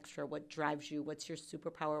something extra? What drives you? What's your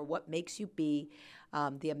superpower? What makes you be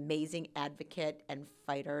the amazing advocate and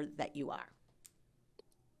fighter that you are?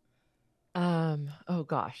 Oh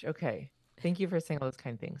gosh. Okay. Thank you for saying all those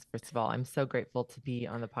kind of things. First of all, I'm so grateful to be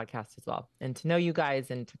on the podcast as well and to know you guys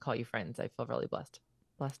and to call you friends. I feel really blessed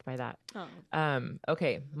by that. Oh.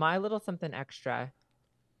 Okay. My little something extra.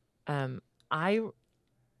 When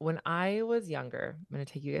I was younger, I'm going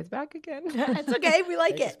to take you guys back again. It's okay. We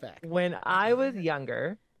like it. When I was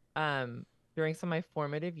younger, during some of my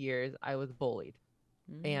formative years, I was bullied,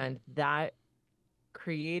 and that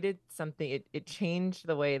created something. It changed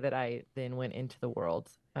the way that I then went into the world,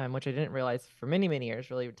 which I didn't realize for many, many years,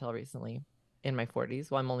 really until recently in my 40s.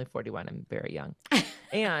 Well, I'm only 41. I'm very young.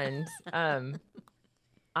 And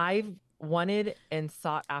I've wanted and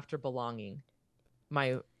sought after belonging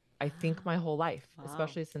I think my whole life,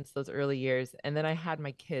 especially since those early years. And then I had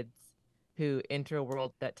my kids who enter a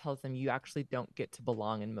world that tells them you actually don't get to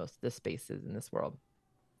belong in most of the spaces in this world.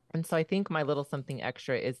 And so I think my little something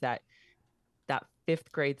extra is that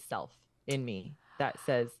 5th grade self in me that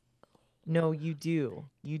says, no, you do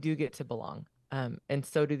get to belong. And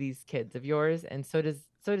so do these kids of yours. And so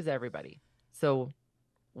does everybody. So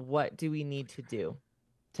what do we need to do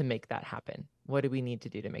to make that happen? What do we need to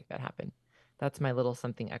do to make that happen? That's my little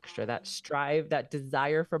something extra, that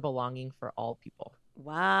desire for belonging for all people.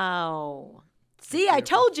 Wow. See, I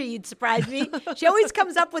told you you'd surprise me. She always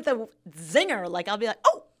comes up with a zinger. Like, I'll be like,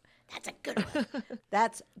 oh, that's a good one.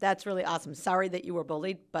 That's really awesome. Sorry that you were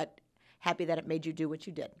bullied, but happy that it made you do what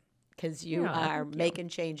you did. because you are making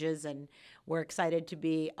changes, and we're excited to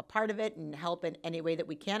be a part of it and help in any way that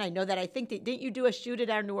we can. I know that didn't you do a shoot at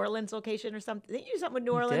our New Orleans location or something? Didn't you do something with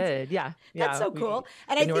New Orleans? We did, yeah. That's so cool.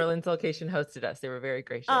 And the New Orleans location hosted us. They were very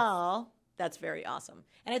gracious. Oh, that's very awesome.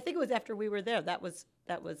 And I think it was after we were there. That was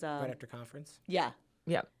right after conference. Yeah.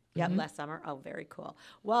 Yep. Yeah, last summer. Oh, very cool.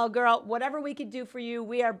 Well, girl, whatever we could do for you,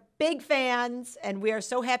 we are big fans, and we are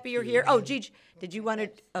so happy you're here. Oh, Gigi, did you want to?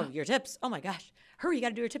 Oh, your tips. Oh my gosh, hurry! You got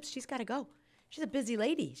to do your tips. She's got to go. She's a busy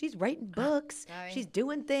lady. She's writing books. Sorry. She's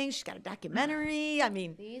doing things. She's got a documentary. I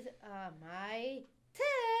mean, These are my tips.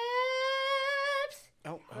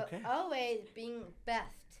 Oh, okay. For always being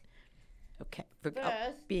best. okay,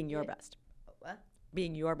 First, being your best. What?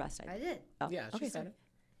 Being your best. I did. Oh, Yeah, she okay, said it.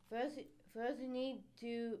 First, you need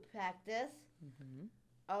to practice.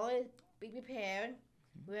 Always be prepared.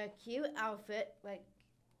 Wear a cute outfit like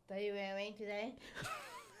that you're wearing today.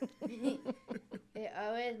 It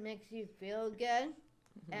always makes you feel good.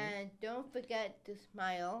 And don't forget to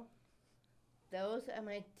smile. Those are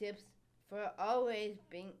my tips for always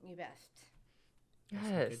being your best.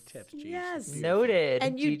 Yes. Good tips, Gigi. Yes. Noted.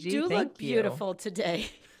 And you Gigi, do thank look beautiful today.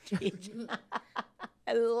 Gigi.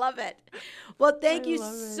 I love it. Well, thank you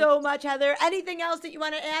so much, Heather. Anything else that you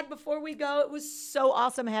want to add before we go? It was so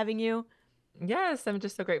awesome having you. Yes, I'm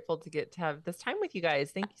just so grateful to get to have this time with you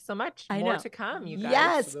guys. Thank you so much. More to come, you guys.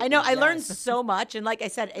 Yes, Absolutely. I know. I Yes. learned so much. And like I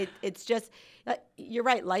said, it's just, you're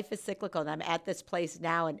right. Life is cyclical. And I'm at this place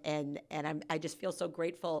now. And I just feel so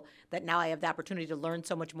grateful that now I have the opportunity to learn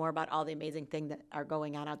so much more about all the amazing things that are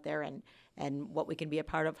going on out there and what we can be a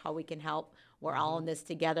part of, how we can help. We're all in this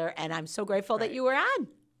together. And I'm so grateful that you were on.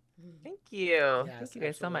 Thank you. Yes, Thank you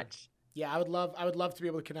guys so absolutely. much. Yeah, I would love to be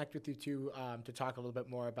able to connect with you to talk a little bit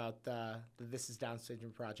more about the This Is Down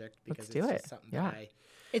Syndrome project, because Let's do it's it. just something Yeah. that I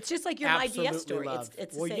It's just like your absolutely IDF story. love.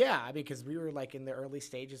 It's well, the same. yeah, I mean, because we were like in the early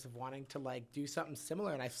stages of wanting to like do something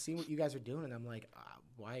similar, and I've seen what you guys are doing, and I'm like,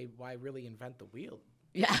 why really invent the wheel?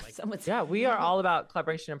 Yeah. Someone's, Yeah, we are all about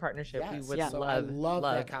collaboration and partnership. Yes, we would so I love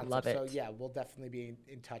that concept. love it. So yeah, we'll definitely be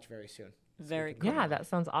in touch very soon. Very can- cool. Yeah, that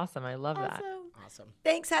sounds awesome. I love that. Awesome.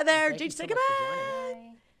 Thanks, Heather. Thank you Gigi, say so much for goodbye.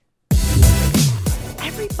 joining.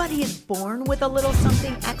 Everybody is born with a little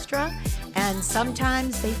something extra, and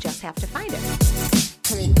sometimes they just have to find it.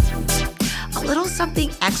 A little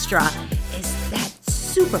something extra is that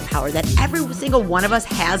superpower that every single one of us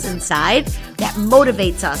has inside that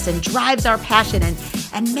motivates us and drives our passion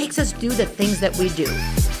and makes us do the things that we do.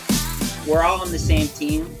 We're all on the same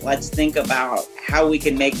team. Let's think about how we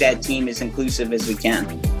can make that team as inclusive as we can.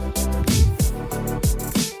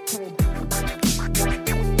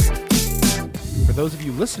 For those of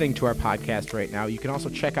you listening to our podcast right now, you can also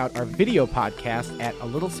check out our video podcast at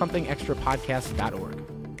alittlesomethingextrapodcast.org.